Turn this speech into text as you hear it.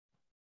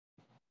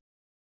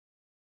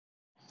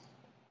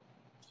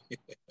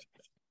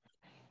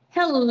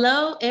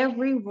Hello,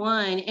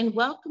 everyone, and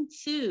welcome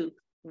to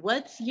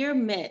What's Your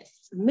Mess?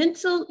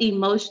 Mental,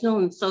 Emotional,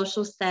 and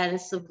Social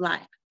Status of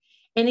Life.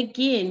 And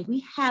again,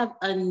 we have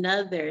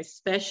another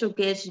special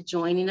guest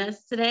joining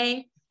us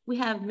today. We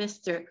have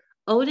Mr.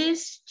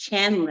 Otis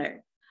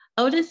Chandler.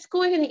 Otis,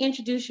 go ahead and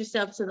introduce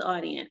yourself to the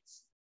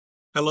audience.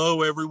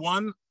 Hello,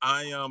 everyone.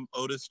 I am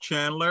Otis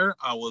Chandler.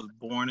 I was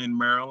born in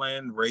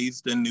Maryland,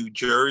 raised in New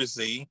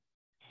Jersey,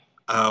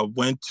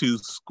 went to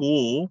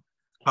school,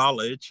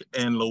 college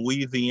in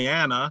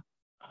Louisiana,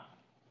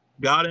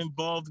 got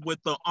involved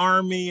with the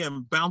Army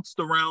and bounced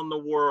around the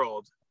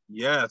world.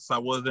 Yes, I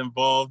was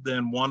involved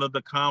in one of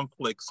the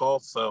conflicts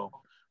also,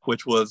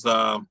 which was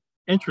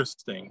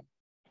interesting.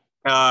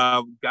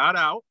 Got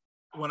out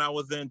when I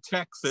was in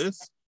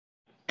Texas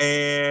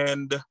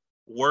and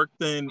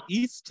worked in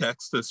East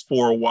Texas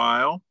for a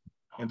while,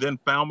 and then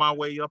found my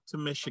way up to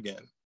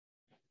Michigan.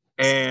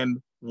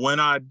 And when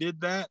I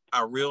did that,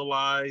 I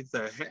realized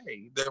that,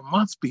 hey, there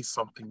must be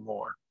something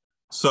more.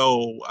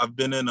 So I've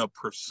been in a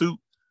pursuit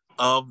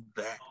of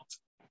that,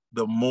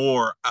 the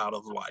more out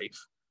of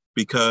life,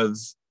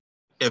 because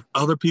if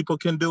other people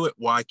can do it,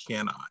 why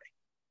can't I?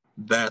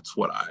 That's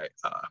what I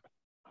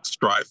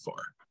strive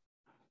for.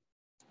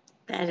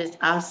 That is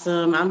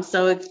awesome. I'm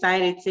so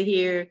excited to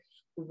hear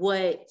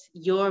what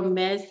your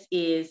mess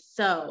is.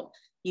 So,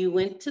 you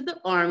went to the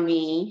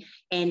Army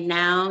and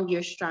now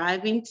you're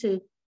striving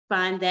to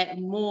find that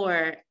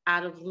more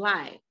out of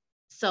life.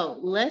 So,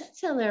 let's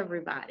tell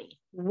everybody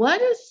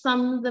what are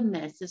some of the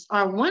messes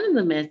or one of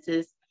the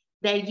messes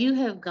that you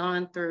have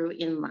gone through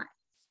in life?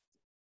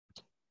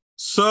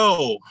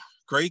 So,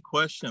 great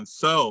question.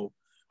 So,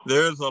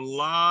 there's a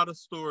lot of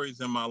stories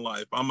in my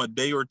life. I'm a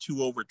day or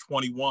two over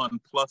 21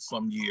 plus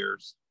some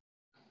years.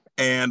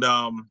 And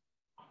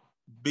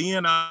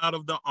being out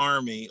of the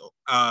Army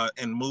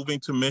and moving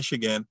to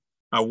Michigan,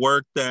 I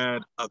worked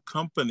at a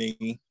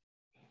company,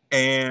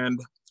 and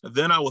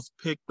then I was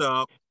picked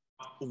up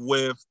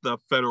with the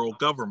federal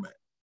government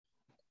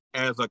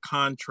as a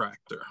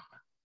contractor.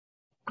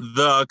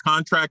 The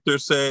contractor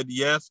said,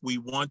 yes, we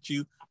want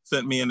you,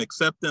 sent me an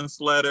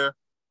acceptance letter.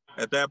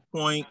 At that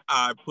point,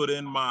 I put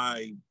in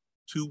my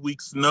 2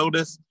 weeks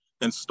notice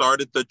and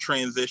started the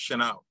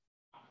transition out.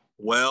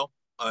 Well,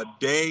 the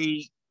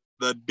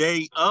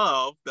day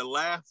of the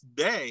last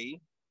day,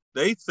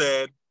 they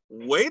said,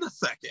 wait a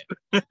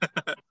second,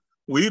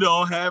 we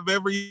don't have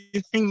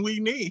everything we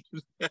need.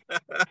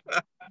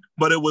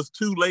 But it was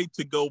too late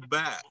to go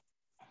back.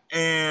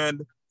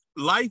 And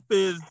life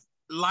is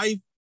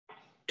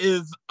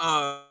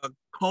a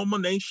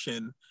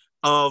culmination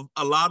of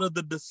a lot of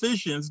the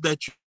decisions that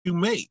you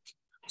make.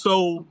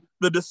 So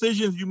the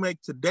decisions you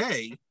make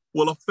today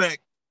will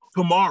affect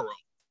tomorrow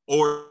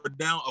or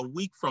down a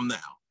week from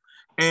now.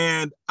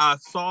 And I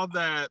saw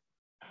that,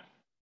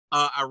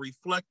 I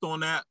reflect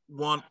on that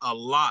one a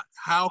lot.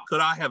 How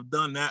could I have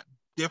done that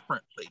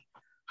differently?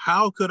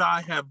 How could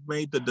I have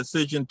made the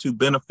decision to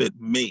benefit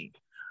me?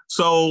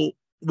 So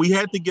we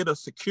had to get a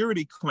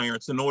security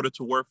clearance in order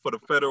to work for the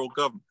federal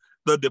government,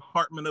 the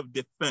Department of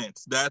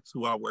Defense. That's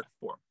who I work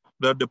for,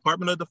 the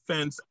Department of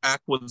Defense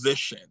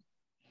acquisition.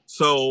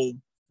 So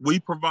we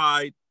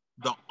provide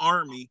the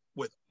Army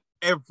with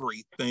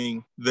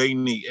everything they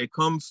need. It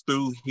comes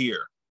through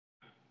here.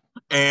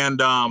 And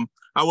I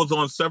was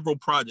on several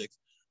projects.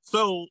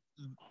 So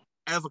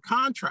as a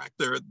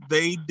contractor,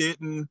 they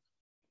didn't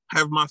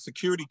have my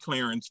security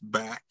clearance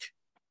back.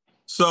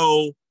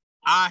 So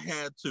I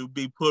had to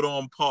be put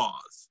on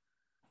pause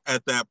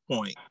at that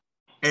point.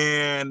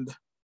 And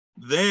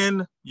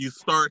then you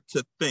start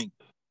to think,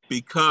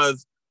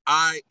 because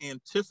I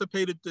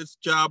anticipated this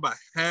job, I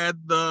had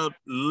the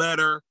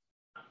letter,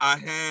 I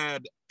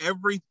had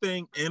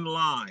everything in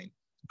line.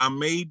 I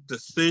made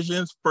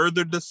decisions,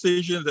 further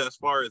decisions as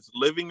far as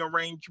living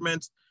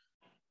arrangements.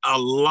 A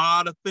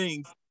lot of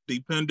things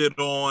depended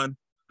on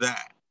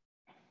that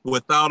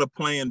without a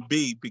plan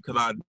B, because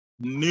I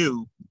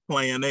knew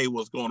plan A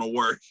was going to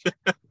work.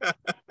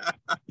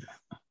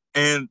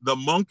 And the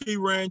monkey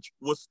wrench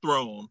was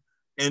thrown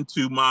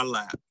into my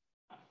lap.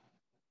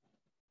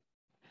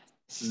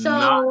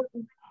 So,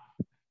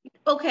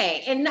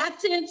 okay, and not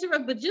to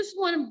interrupt, but just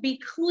want to be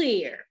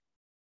clear.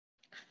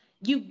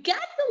 You got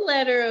the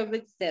letter of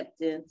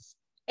acceptance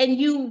and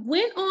you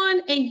went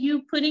on and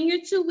you put in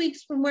your 2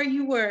 weeks from where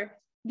you were.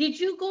 Did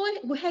you go,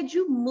 had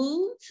you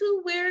moved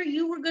to where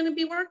you were going to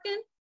be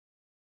working?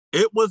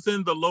 It was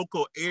in the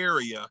local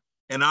area,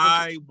 and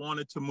I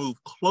wanted to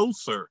move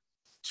closer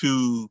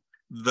to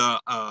the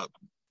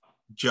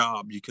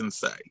job, you can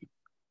say.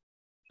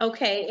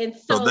 Okay, and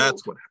so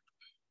that's what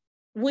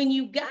happened. When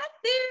you got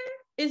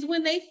there is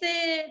when they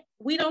said,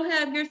 we don't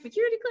have your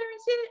security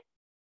clearance yet?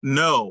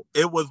 No,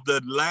 it was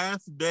the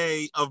last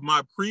day of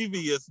my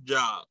previous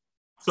job.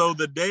 So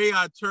the day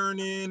I turn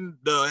in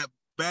the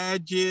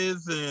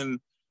badges and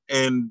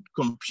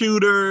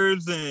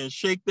computers and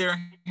shake their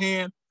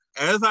hand,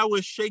 as I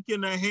was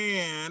shaking their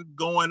hand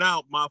going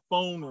out, my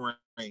phone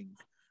rang.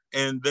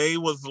 And they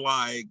was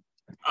like,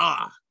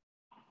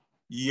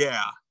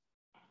 yeah.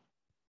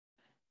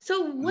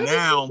 So what did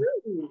Now,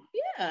 you do?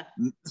 Yeah.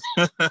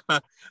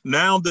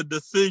 now the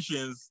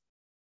decisions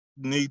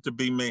need to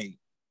be made.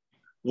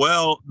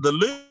 Well, the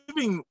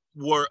living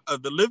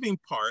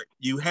part,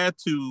 you had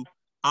to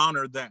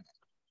honor that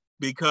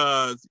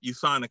because you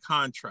signed a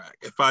contract.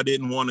 If I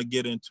didn't want to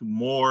get into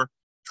more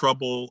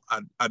trouble,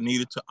 I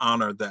needed to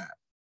honor that.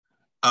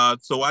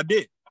 So I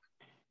did.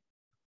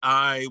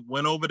 I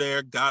went over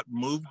there, got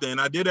moved in.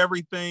 I did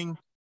everything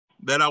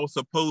that I was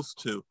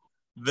supposed to.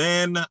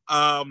 Then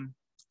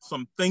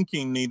some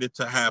thinking needed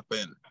to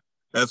happen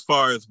as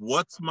far as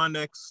what's my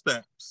next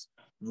steps?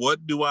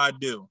 What do I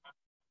do?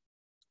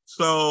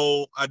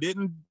 So I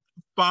didn't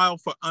file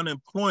for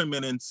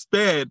unemployment.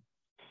 Instead,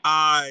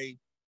 I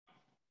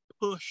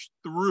pushed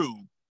through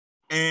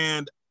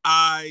and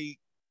I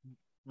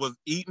was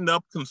eating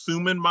up,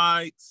 consuming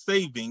my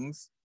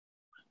savings,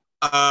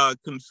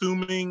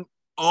 consuming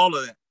all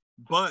of that.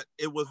 But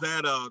it was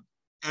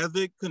as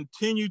it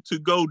continued to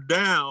go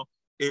down,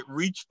 it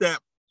reached that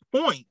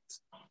point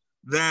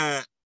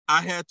that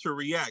I had to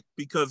react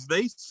because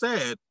they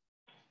said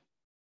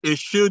it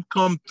should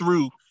come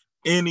through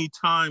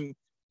anytime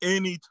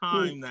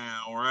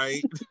now,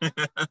 right?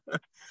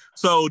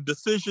 So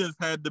decisions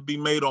had to be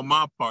made on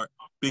my part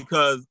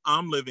because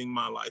I'm living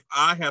my life.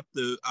 I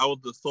was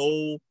the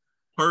sole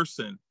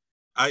person.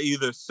 I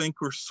either sink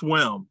or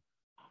swim,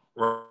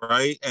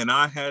 right? And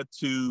I had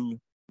to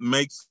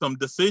make some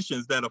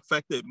decisions that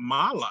affected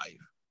my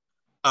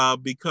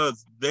life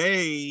because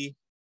they,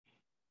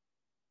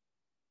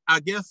 I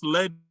guess,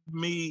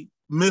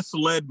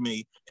 misled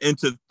me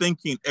into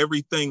thinking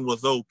everything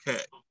was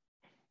okay,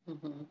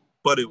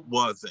 but it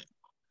wasn't.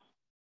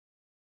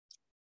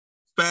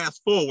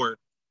 Fast forward,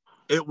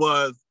 it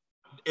was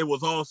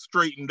all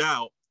straightened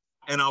out,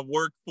 and I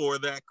worked for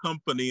that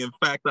company. In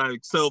fact, I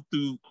excelled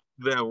through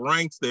the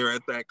ranks there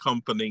at that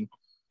company,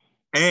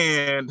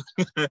 and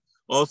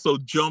also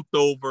jumped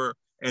over.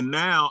 And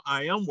now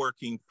I am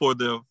working for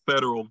the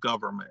federal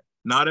government,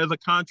 not as a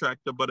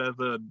contractor, but as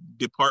a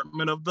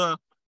Department of the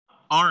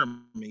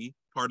Army,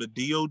 part of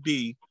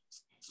DOD,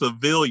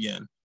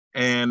 civilian,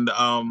 and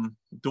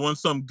doing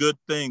some good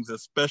things,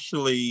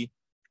 especially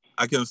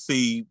I can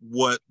see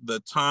what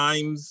the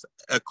times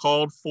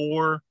called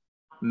for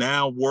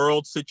now,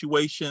 world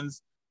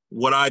situations.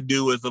 What I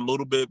do is a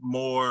little bit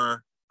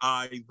more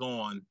eyes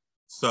on.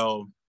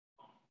 So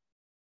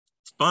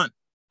it's fun.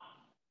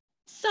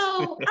 So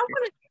I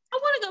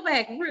want to go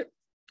back.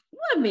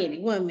 1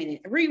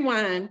 minute.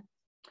 Rewind.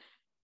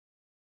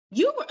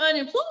 You were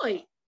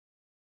unemployed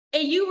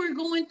and you were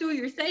going through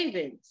your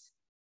savings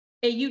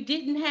and you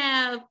didn't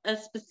have a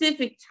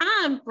specific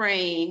time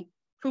frame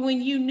for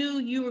when you knew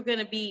you were going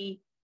to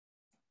be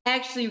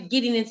actually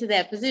getting into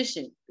that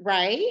position,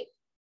 right?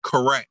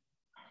 Correct.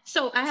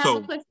 So I have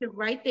a question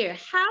right there.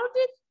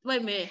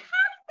 Wait a minute,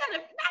 how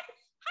did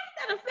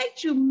that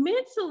affect you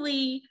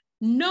mentally,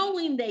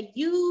 knowing that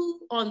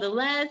you, on the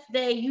last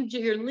day,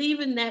 you're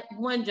leaving that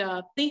one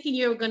job, thinking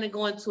you're going to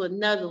go into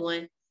another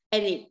one,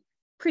 and it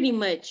pretty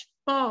much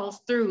falls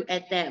through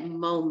at that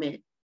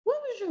moment? What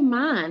was your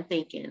mind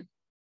thinking?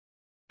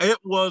 It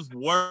was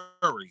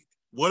worried.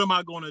 What am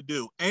I going to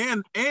do?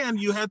 And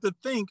you had to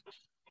think,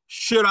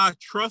 should I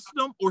trust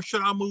them or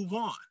should I move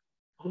on?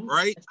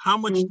 Right? How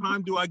much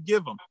time do I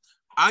give them?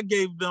 I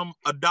gave them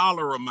a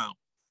dollar amount.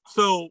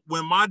 So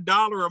when my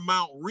dollar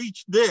amount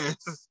reached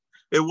this,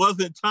 it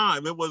wasn't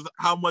time. It was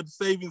how much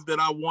savings that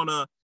I want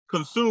to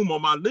consume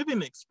on my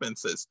living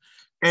expenses.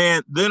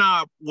 And then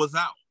I was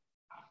out.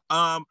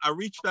 I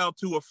reached out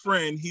to a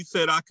friend. He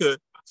said I could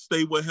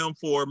stay with him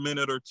for a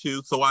minute or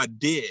two. So I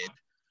did.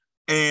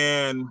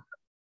 And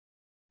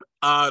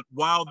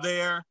while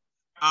there,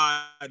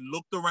 I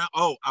looked around.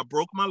 Oh, I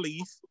broke my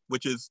lease,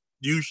 which is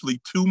usually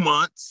 2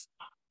 months.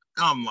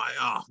 I'm like,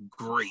 oh,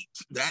 great.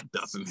 That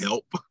doesn't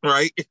help,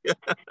 right?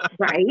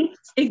 Right.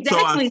 Exactly.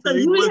 So I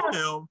stayed with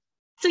him.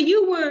 So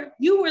you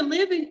were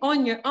living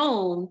on your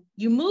own.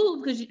 You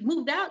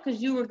moved out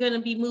because you were going to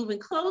be moving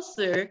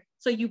closer.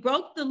 So you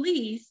broke the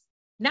lease.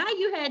 Now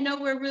you had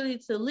nowhere really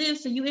to live.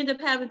 So you end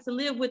up having to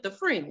live with a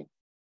friend.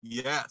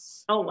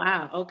 Yes. Oh,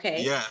 wow.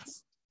 Okay.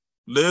 Yes.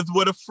 Lived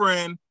with a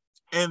friend.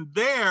 And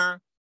there,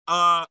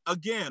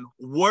 again,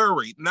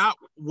 worried. Not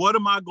what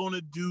am I going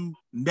to do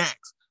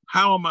next?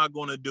 How am I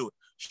going to do it?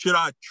 Should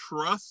I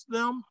trust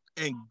them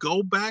and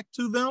go back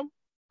to them?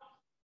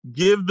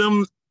 Give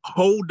them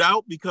hold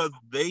out because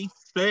they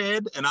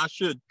said, and I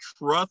should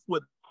trust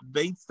what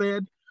they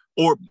said,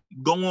 or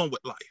go on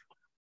with life?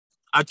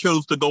 I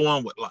chose to go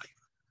on with life.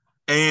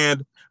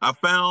 And I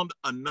found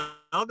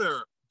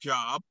another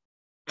job,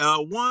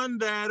 one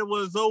that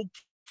was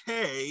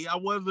okay. I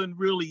wasn't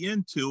really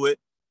into it,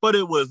 but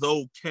it was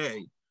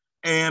okay.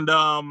 And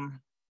I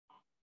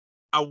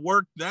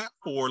worked that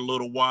for a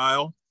little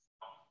while.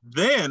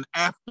 Then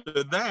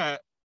after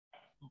that,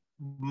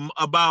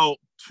 about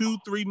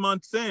 2-3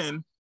 months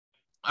in,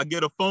 I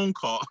get a phone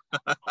call.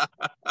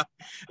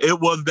 It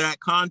was that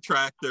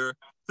contractor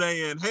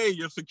saying, hey,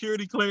 your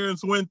security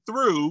clearance went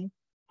through.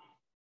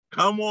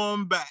 Come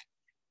on back.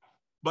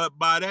 But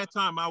by that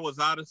time, I was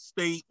out of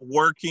state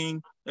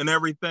working and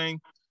everything.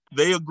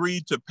 They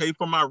agreed to pay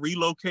for my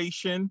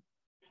relocation.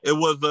 It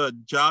was a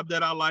job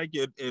that I like.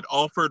 It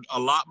offered a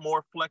lot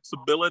more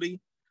flexibility.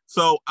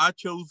 So I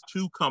chose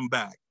to come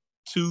back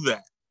to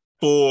that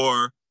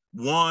for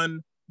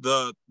one,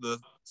 the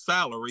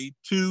salary,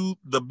 two,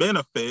 the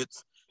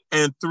benefits,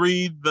 and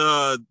three,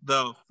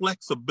 the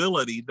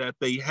flexibility that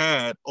they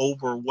had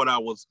over what I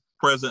was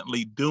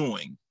presently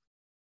doing.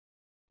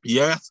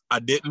 Yes, I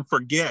didn't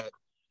forget.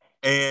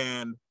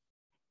 And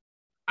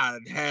I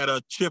had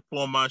a chip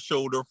on my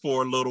shoulder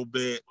for a little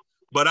bit,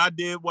 but I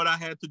did what I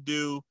had to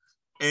do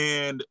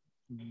and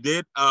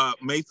did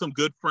made some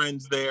good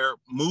friends there,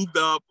 moved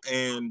up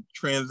and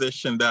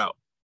transitioned out.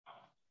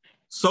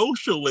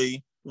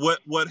 Socially,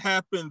 what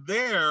happened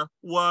there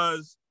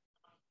was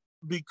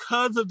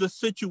because of the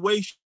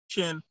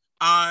situation,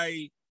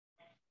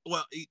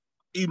 well,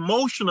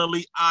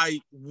 emotionally I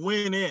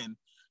went in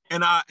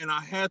and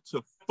I had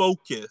to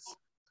focus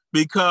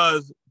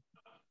because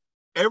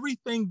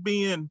everything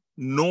being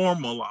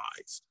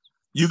normalized,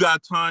 you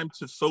got time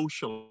to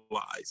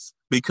socialize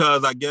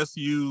because I guess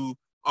your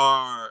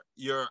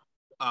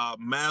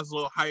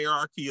Maslow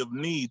hierarchy of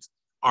needs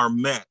are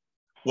met.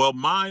 Well,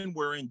 mine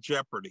were in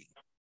jeopardy.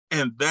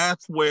 And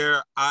that's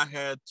where I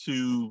had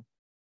to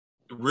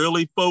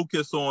really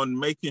focus on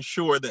making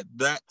sure that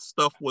that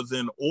stuff was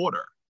in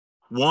order.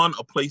 One,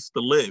 a place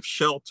to live,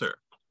 shelter,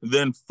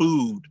 then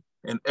food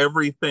and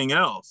everything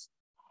else.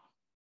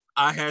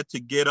 I had to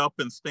get up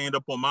and stand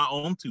up on my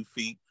own 2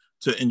 feet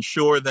to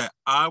ensure that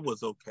I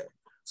was okay.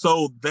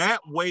 So that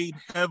weighed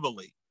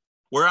heavily.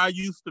 Where I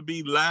used to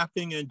be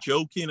laughing and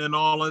joking and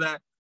all of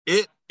that,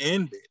 it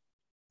ended.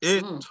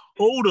 It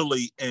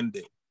totally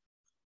ended.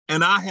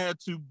 And I had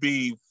to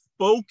be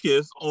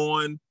focused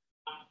on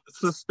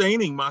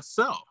sustaining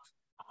myself,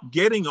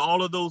 getting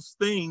all of those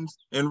things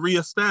and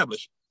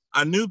reestablish.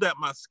 I knew that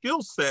my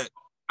skill set,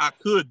 I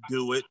could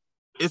do it.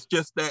 It's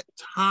just that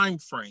time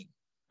frame.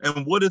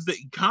 And what is the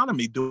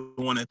economy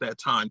doing at that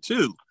time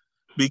too?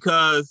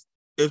 Because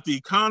if the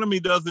economy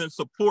doesn't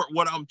support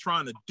what I'm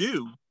trying to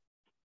do,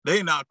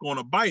 they're not going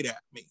to bite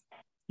at me,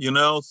 you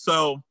know?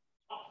 So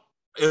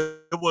it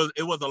was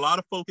a lot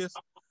of focus.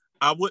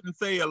 I wouldn't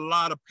say a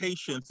lot of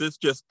patience. It's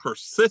just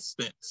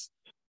persistence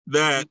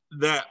that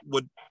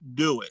would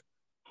do it.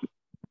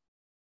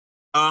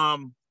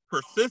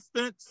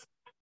 Persistence,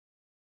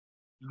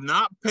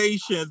 not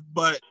patience,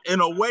 but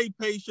in a way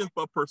patience,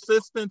 but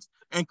persistence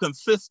and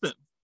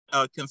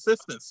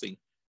consistency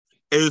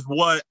is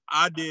what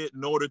I did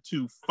in order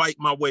to fight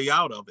my way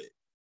out of it,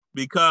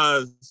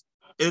 because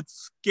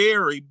it's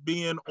scary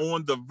being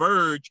on the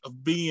verge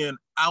of being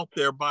out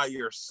there by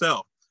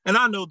yourself. And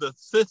I know the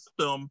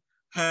system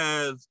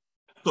has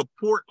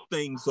support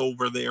things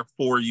over there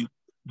for you,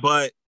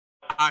 but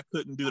I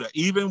couldn't do that.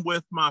 Even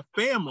with my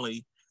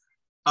family,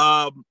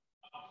 I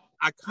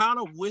kind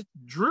of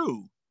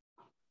withdrew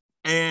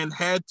and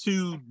had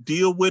to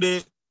deal with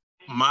it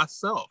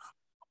myself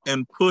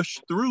and push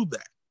through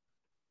that,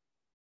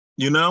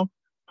 you know?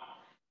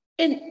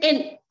 And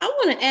I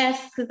want to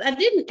ask, because I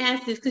didn't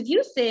ask this, because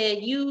you said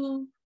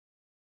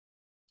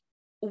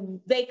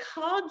they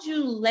called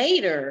you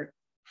later.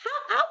 How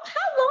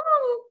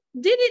long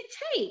did it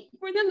take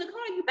for them to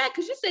call you back?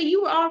 Because you said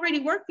you were already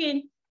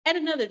working at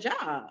another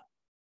job.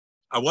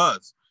 I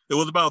was. It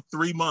was about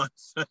 3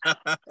 months. A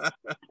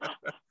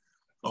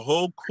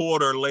whole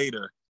quarter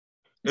later.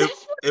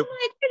 That's what I'm like,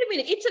 wait a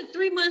minute. It took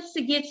 3 months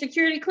to get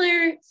security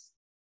clearance?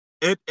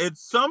 It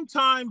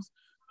sometimes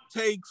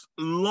takes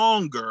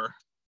longer,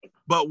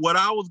 but what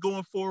I was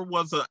going for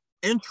was an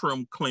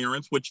interim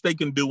clearance, which they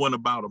can do in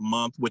about a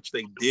month, which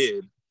they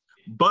did.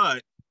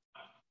 But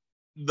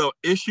the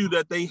issue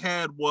that they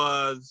had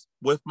was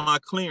with my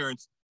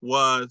clearance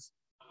was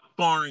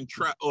foreign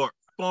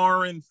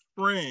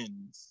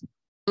friends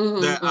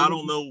that I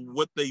don't know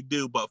what they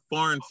do, but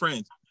foreign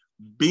friends.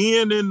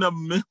 Being in the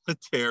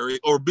military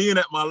or being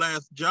at my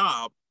last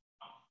job,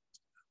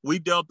 we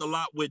dealt a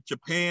lot with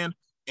Japan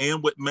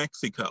and with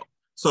Mexico.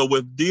 So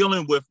with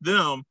dealing with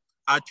them,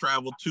 I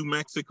traveled to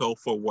Mexico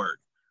for work.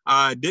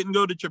 I didn't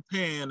go to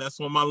Japan, that's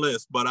on my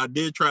list, but I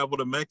did travel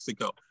to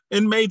Mexico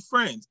and made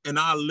friends, and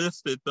I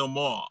listed them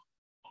all.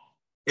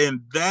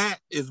 And that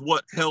is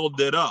what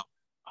held it up,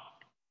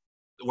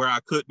 where I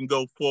couldn't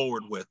go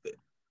forward with it.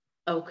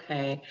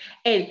 Okay.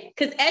 And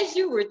because as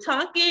you were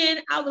talking,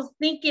 I was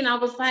thinking, I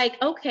was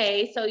like,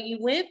 okay, so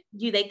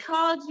they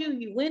called you,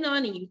 you went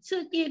on and you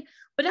took it.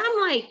 But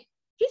I'm like,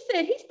 he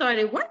said he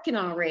started working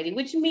already,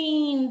 which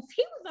means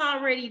he was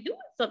already doing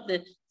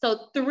something.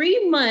 So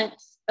 3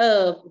 months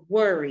of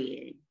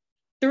worrying,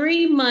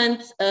 3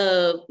 months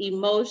of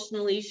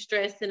emotionally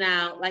stressing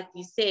out. Like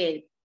you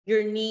said,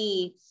 your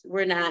needs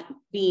were not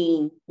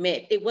being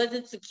met. It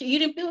wasn't secure. You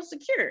didn't feel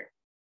secure.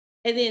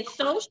 And then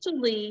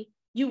socially,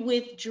 you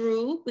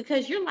withdrew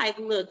because you're like,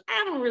 look,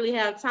 I don't really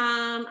have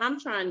time. I'm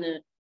trying to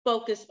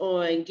focus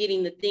on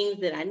getting the things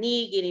that I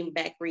need, getting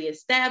back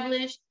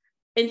reestablished.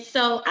 And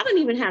so I don't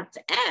even have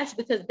to ask,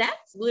 because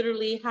that's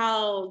literally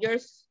how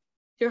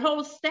your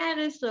whole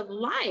status of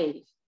life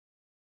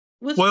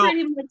was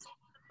pretty much.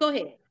 Go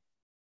ahead.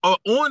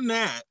 On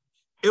that,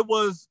 it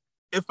was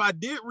if I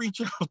did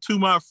reach out to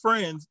my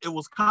friends, it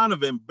was kind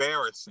of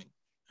embarrassing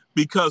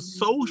because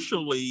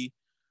socially,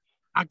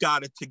 I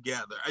got it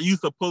together. I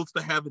used to supposed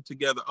to have it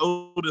together.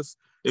 Otis,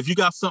 if you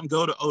got something,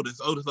 go to Otis.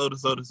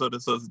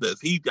 Otis,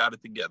 this. He got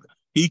it together.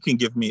 He can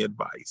give me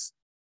advice.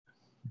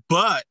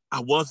 But I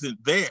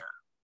wasn't there.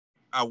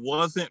 I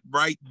wasn't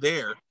right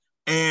there.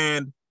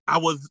 And I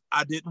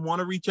didn't want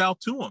to reach out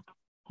to him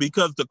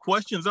because the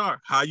questions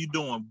are, how you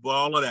doing?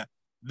 All of that.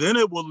 Then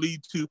it will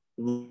lead to,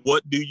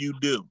 what do you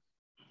do?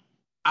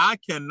 I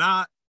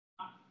cannot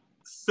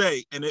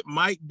say, and it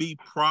might be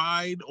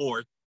pride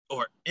or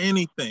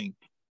anything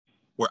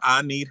where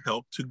I need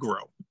help to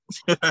grow,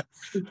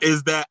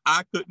 is that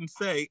I couldn't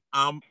say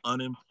I'm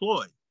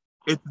unemployed.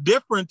 It's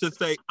different to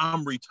say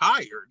I'm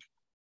retired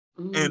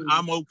and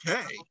I'm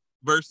okay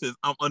versus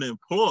I'm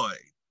unemployed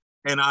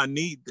and I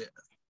need this.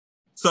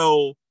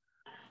 So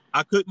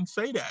I couldn't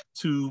say that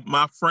to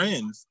my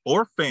friends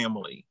or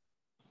family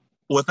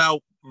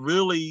without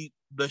really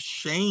the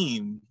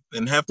shame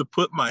and have to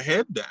put my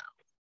head down.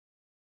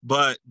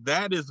 But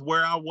that is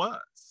where I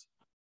was.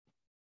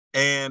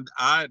 And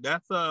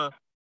that's a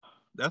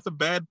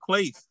bad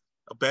place,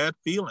 a bad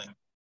feeling.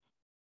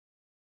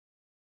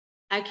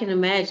 I can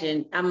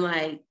imagine. I'm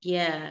like,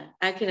 yeah,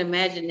 I can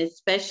imagine,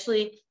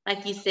 especially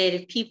like you said,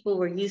 if people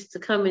were used to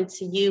coming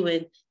to you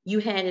and you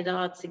had it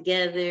all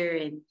together,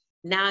 and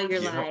now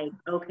you're like,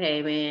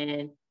 okay,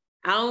 man,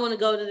 I don't want to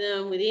go to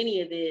them with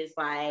any of this,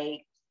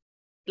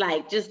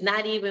 like just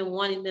not even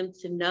wanting them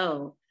to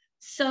know.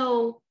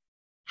 So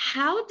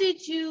how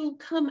did you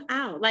come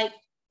out? Like,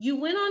 you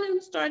went on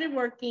and started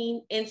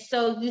working, and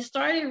so you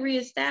started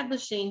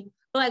reestablishing.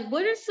 Like,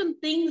 what are some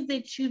things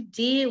that you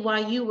did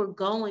while you were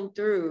going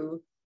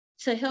through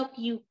to help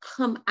you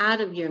come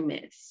out of your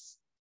mess?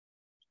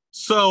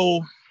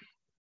 So,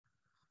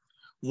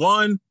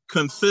 one,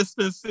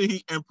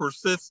 consistency and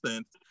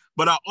persistence,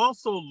 but I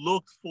also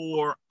looked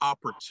for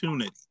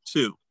opportunity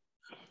too.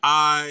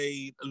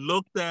 I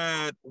looked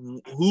at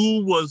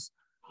who was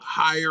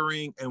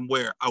hiring and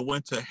where. I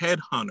went to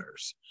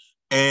headhunters,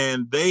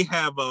 and they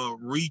have a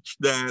reach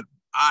that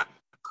I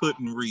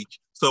couldn't reach.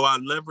 So I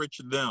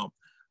leveraged them.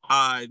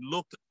 I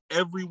looked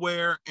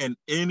everywhere and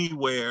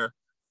anywhere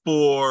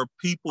for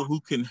people who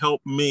can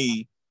help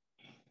me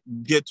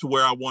get to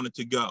where I wanted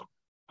to go.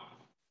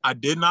 I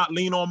did not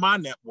lean on my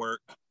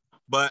network,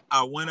 but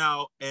I went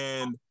out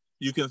and,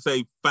 you can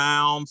say,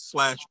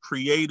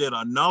 found/created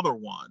another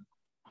one.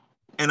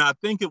 And I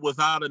think it was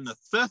out of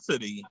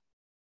necessity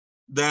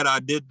that I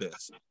did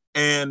this.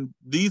 And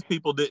these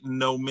people didn't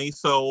know me.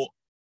 So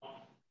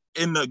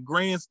in the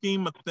grand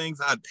scheme of things,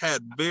 I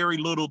had very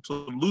little to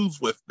lose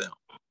with them.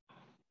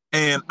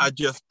 And I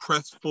just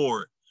pressed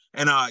forward,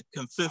 and I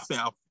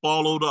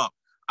followed up.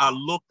 I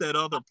looked at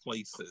other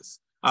places.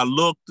 I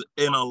looked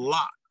in a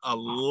lot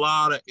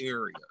of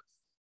areas,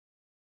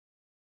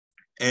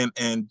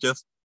 and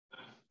just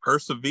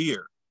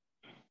persevere.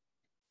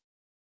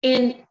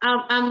 And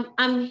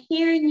I'm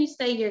hearing you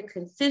say your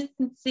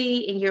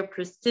consistency and your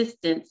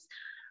persistence,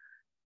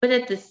 but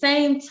at the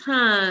same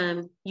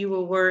time, you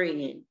were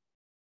worrying.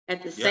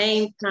 At the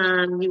same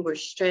time, you were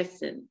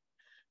stressing.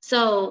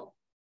 So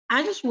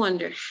I just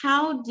wonder,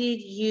 how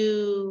did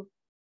you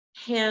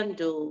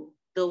handle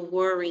the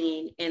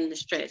worrying and the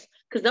stress?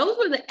 Because those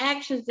were the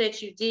actions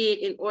that you did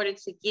in order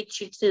to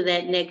get you to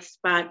that next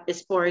spot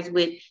as far as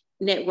with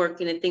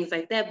networking and things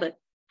like that. But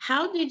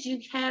how did you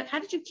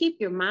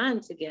keep your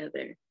mind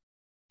together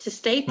to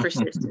stay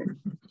persistent?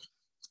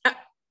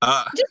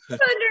 Just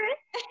wondering.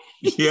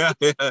 Yeah,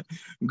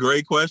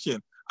 great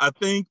question. I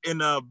think in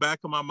the back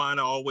of my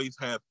mind, I always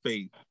had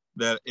faith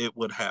that it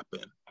would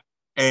happen.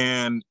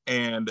 And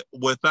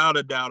without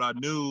a doubt, I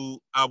knew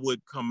I would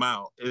come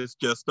out. It's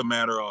just a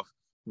matter of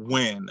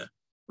when.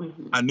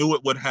 I knew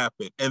it would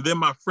happen. And then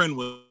my friend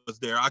was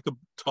there. I could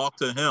talk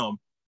to him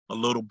a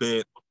little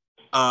bit.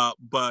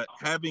 But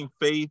having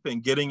faith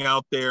and getting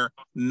out there,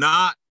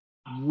 not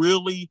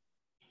really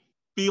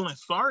feeling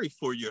sorry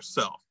for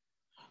yourself.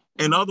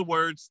 In other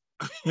words,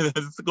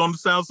 it's going to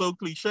sound so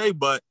cliche,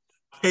 but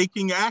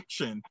taking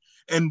action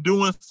and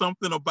doing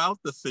something about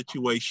the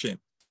situation.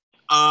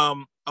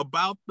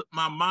 About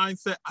my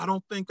mindset, I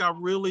don't think I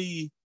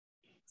really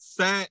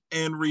sat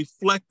and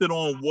reflected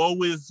on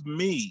woe is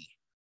me.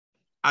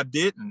 I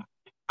didn't.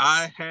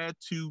 I had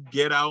to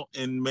get out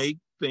and make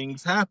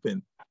things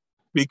happen,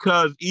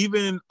 because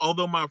even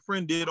although my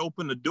friend did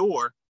open the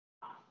door,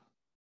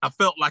 I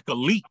felt like a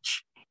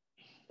leech.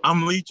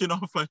 I'm leeching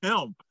off of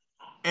him.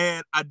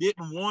 And I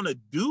didn't want to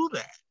do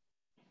that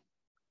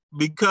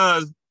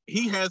because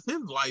he has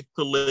his life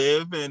to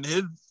live and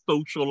his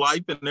social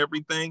life and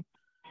everything.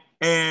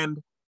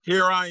 And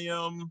here I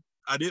am.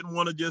 I didn't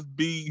want to just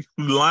be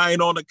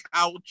lying on the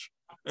couch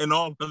and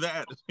all of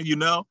that, you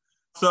know?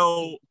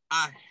 So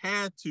I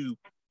had to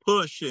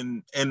push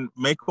and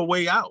make a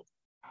way out.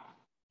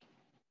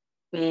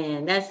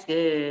 Man, that's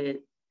good.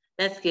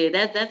 That's good.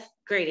 That's a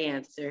great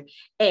answer.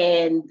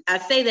 And I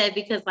say that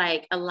because,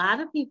 like, a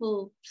lot of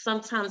people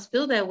sometimes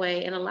feel that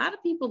way, and a lot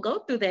of people go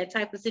through that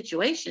type of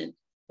situation.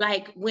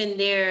 like when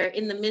they're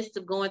in the midst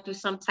of going through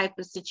some type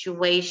of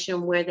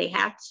situation where they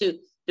have to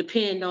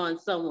depend on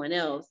someone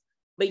else,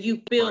 but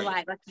you feel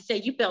like you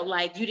said, you felt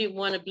like you didn't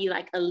want to be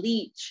like a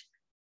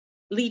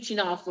leeching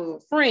off of a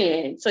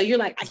friend. So you're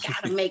like, I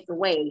gotta make a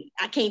way.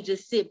 I can't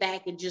just sit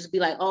back and just be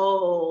like,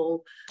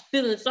 oh,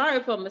 feeling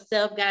sorry for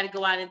myself, gotta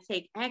go out and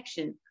take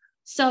action.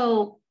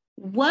 So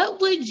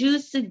what would you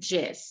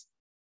suggest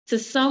to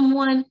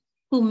someone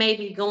who may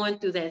be going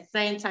through that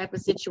same type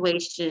of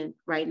situation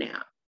right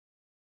now?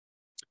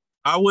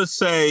 I would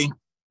say,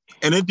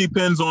 and it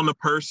depends on the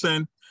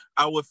person,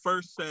 I would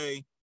first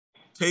say,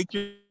 take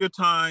your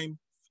time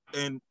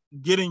and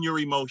get in your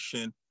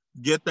emotion,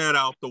 get that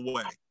out the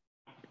way,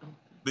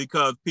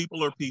 because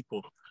people are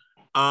people.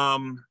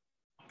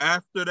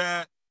 After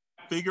that,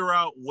 figure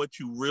out what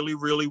you really,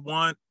 really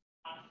want,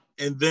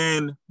 and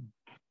then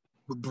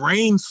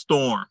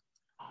brainstorm,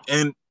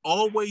 and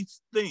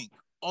always think,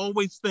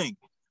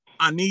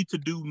 I need to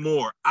do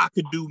more. I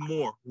could do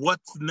more.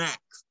 What's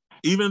next?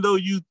 Even though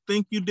you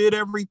think you did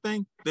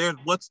everything, there's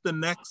what's the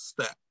next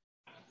step?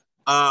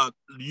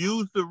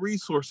 Use the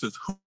resources.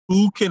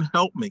 Who can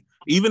help me?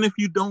 Even if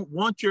you don't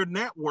want your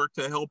network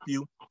to help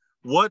you,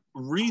 what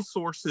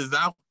resources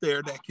out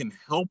there that can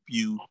help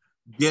you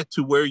get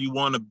to where you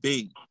want to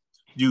be?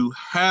 You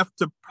have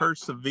to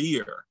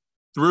persevere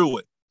through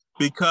it,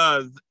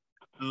 because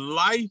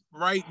life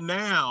right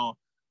now,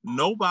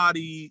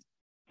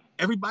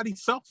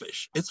 everybody's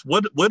selfish. It's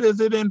what is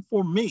it in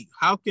for me?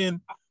 How can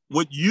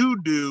what you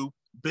do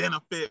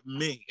benefit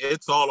me?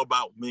 It's all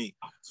about me.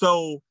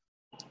 So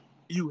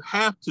you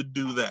have to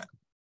do that.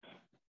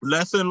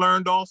 Lesson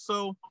learned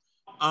also,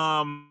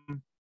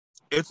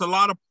 it's a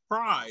lot of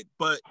pride,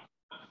 but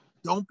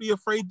don't be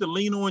afraid to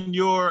lean on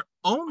your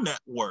own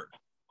network.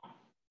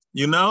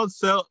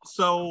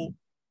 So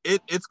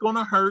it's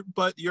gonna hurt,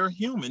 but you're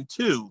human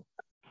too.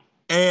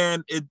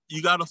 And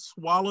you gotta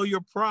swallow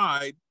your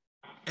pride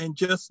and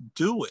just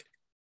do it,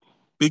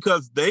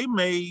 because they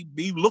may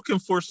be looking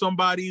for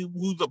somebody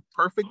who's a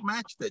perfect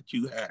match that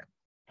you had.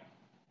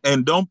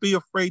 And don't be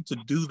afraid to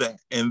do that.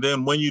 And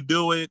then when you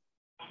do it,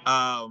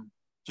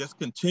 just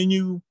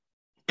continue,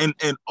 and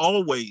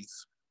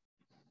always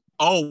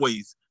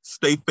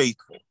stay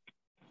faithful.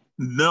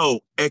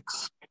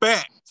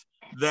 Expect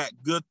that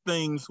good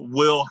things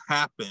will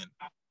happen.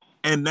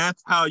 And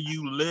that's how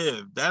you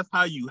live. That's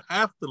how you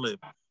have to live,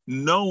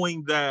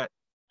 knowing that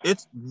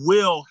it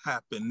will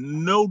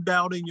happen. No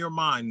doubt in your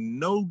mind,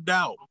 no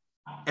doubt.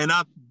 And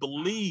I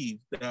believe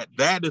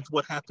that is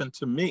what happened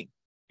to me.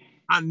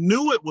 I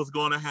knew it was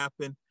going to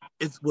happen.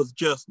 It was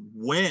just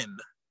when.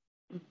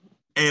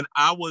 And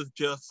I was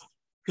just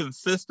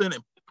consistent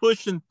and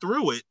pushing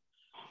through it,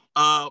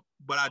 but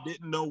I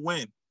didn't know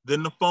when.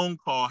 Then the phone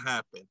call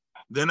happened.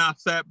 Then I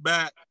sat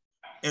back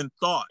and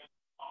thought,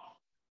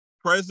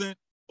 present,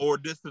 or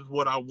this is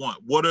what I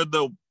want. What are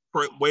the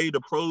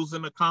pros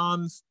and the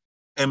cons?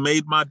 And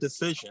made my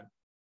decision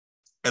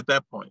at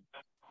that point.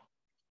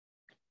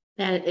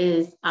 That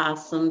is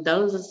awesome.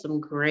 Those are some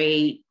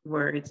great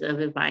words of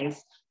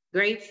advice,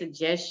 great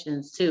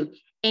suggestions too.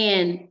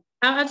 And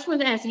I just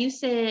wanted to ask, you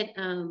said,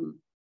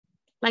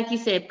 like you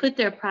said, put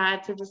their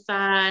pride to the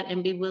side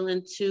and be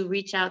willing to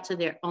reach out to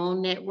their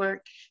own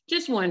network.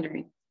 Just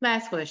wondering,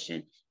 last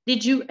question,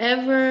 did you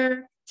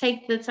ever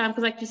take the time,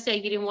 because like you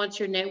said, you didn't want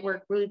your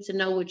network really to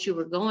know what you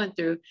were going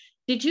through.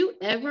 Did you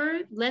ever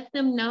let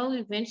them know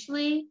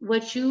eventually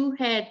what you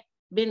had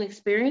been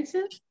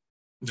experiencing?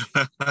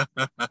 The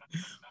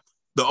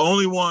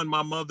only one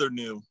my mother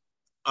knew.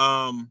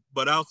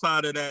 But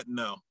outside of that,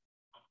 no.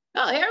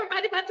 Oh,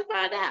 everybody about to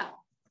find out.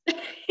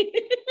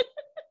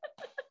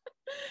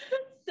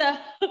 So,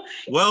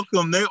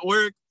 welcome,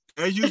 network.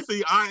 As you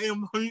see, I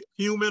am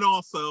human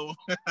also.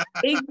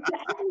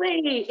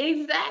 Exactly.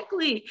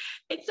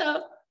 And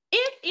so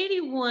if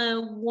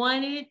anyone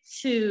wanted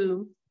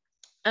to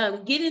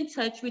get in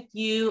touch with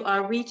you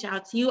or reach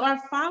out to you or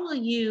follow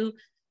you,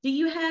 do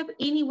you have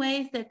any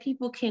ways that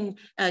people can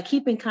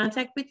keep in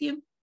contact with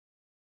you?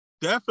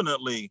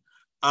 Definitely.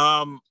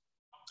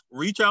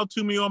 Reach out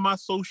to me on my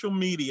social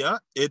media.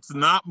 It's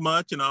not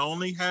much, and I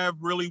only have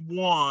really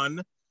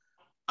one,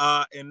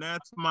 and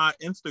that's my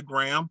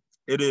Instagram.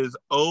 It is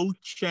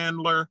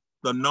Chandler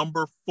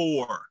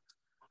 4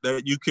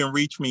 that you can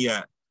reach me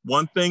at.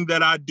 One thing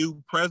that I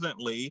do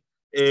presently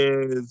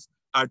is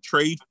I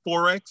trade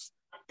Forex,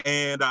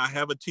 and I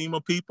have a team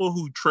of people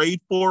who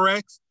trade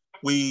Forex.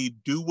 We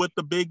do what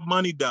the big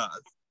money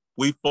does.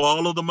 We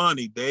follow the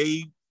money.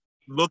 They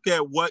look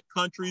at what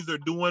countries are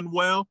doing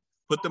well,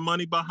 put the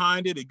money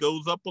behind it. It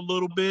goes up a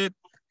little bit,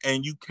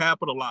 and you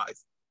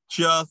capitalize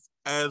just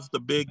as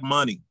the big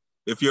money.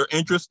 If you're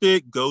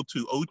interested, go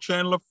to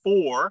Chandler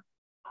 4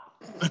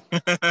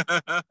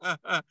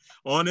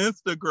 on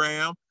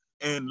Instagram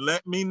and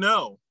let me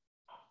know,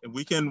 and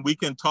we can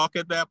talk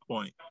at that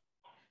point.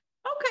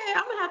 Okay,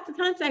 I'm gonna have to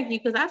contact you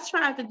because I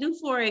tried to do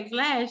Forex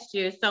last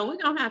year, so we're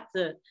gonna have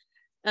to.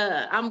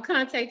 I'm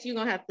contact you.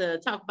 Gonna have to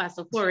talk about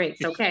some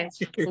Forex, okay?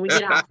 When we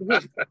get off of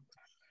here.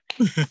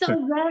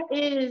 So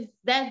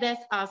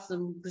that's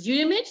awesome, because you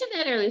didn't mention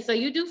that earlier. So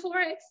you do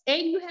Forex,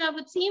 and you have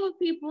a team of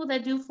people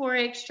that do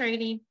Forex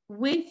trading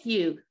with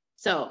you.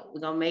 So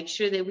we're gonna make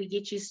sure that we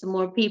get you some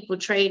more people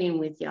trading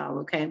with y'all,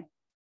 okay?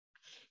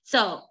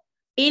 So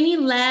any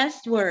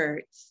last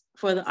words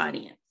for the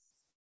audience?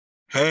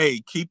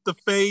 Hey, keep the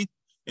faith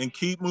and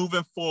keep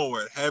moving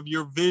forward. Have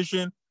your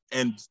vision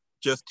and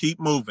just keep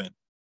moving.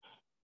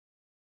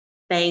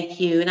 Thank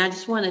you. And I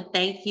just want to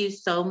thank you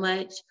so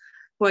much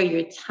for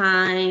your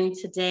time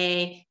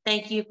today.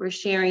 Thank you for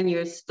sharing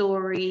your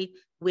story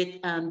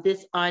with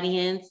this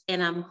audience.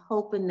 And I'm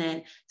hoping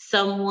that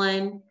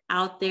someone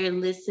out there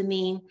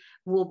listening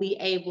will be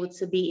able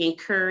to be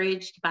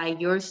encouraged by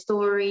your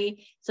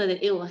story so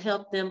that it will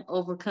help them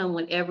overcome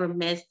whatever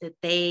mess that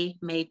they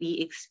may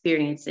be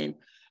experiencing.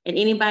 And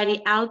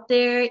anybody out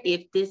there,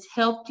 if this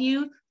helped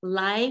you,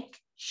 like,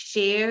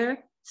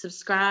 share,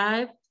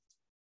 subscribe.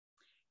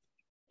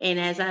 And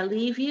as I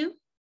leave you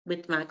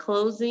with my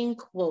closing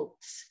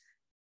quotes,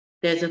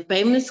 there's a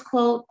famous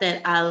quote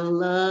that I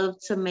love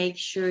to make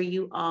sure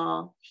you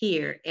all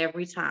hear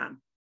every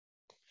time.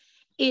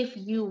 If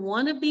you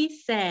want to be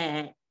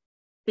sad,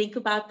 think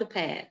about the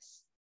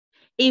past.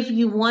 If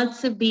you want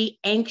to be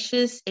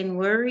anxious and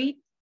worried,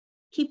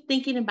 keep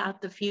thinking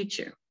about the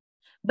future.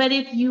 But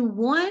if you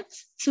want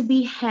to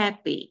be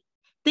happy,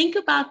 think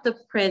about the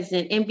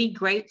present and be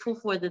grateful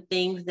for the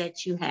things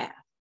that you have.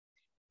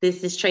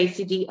 This is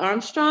Tracy D.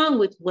 Armstrong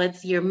with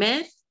What's Your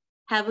Mess?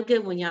 Have a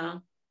good one,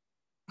 y'all.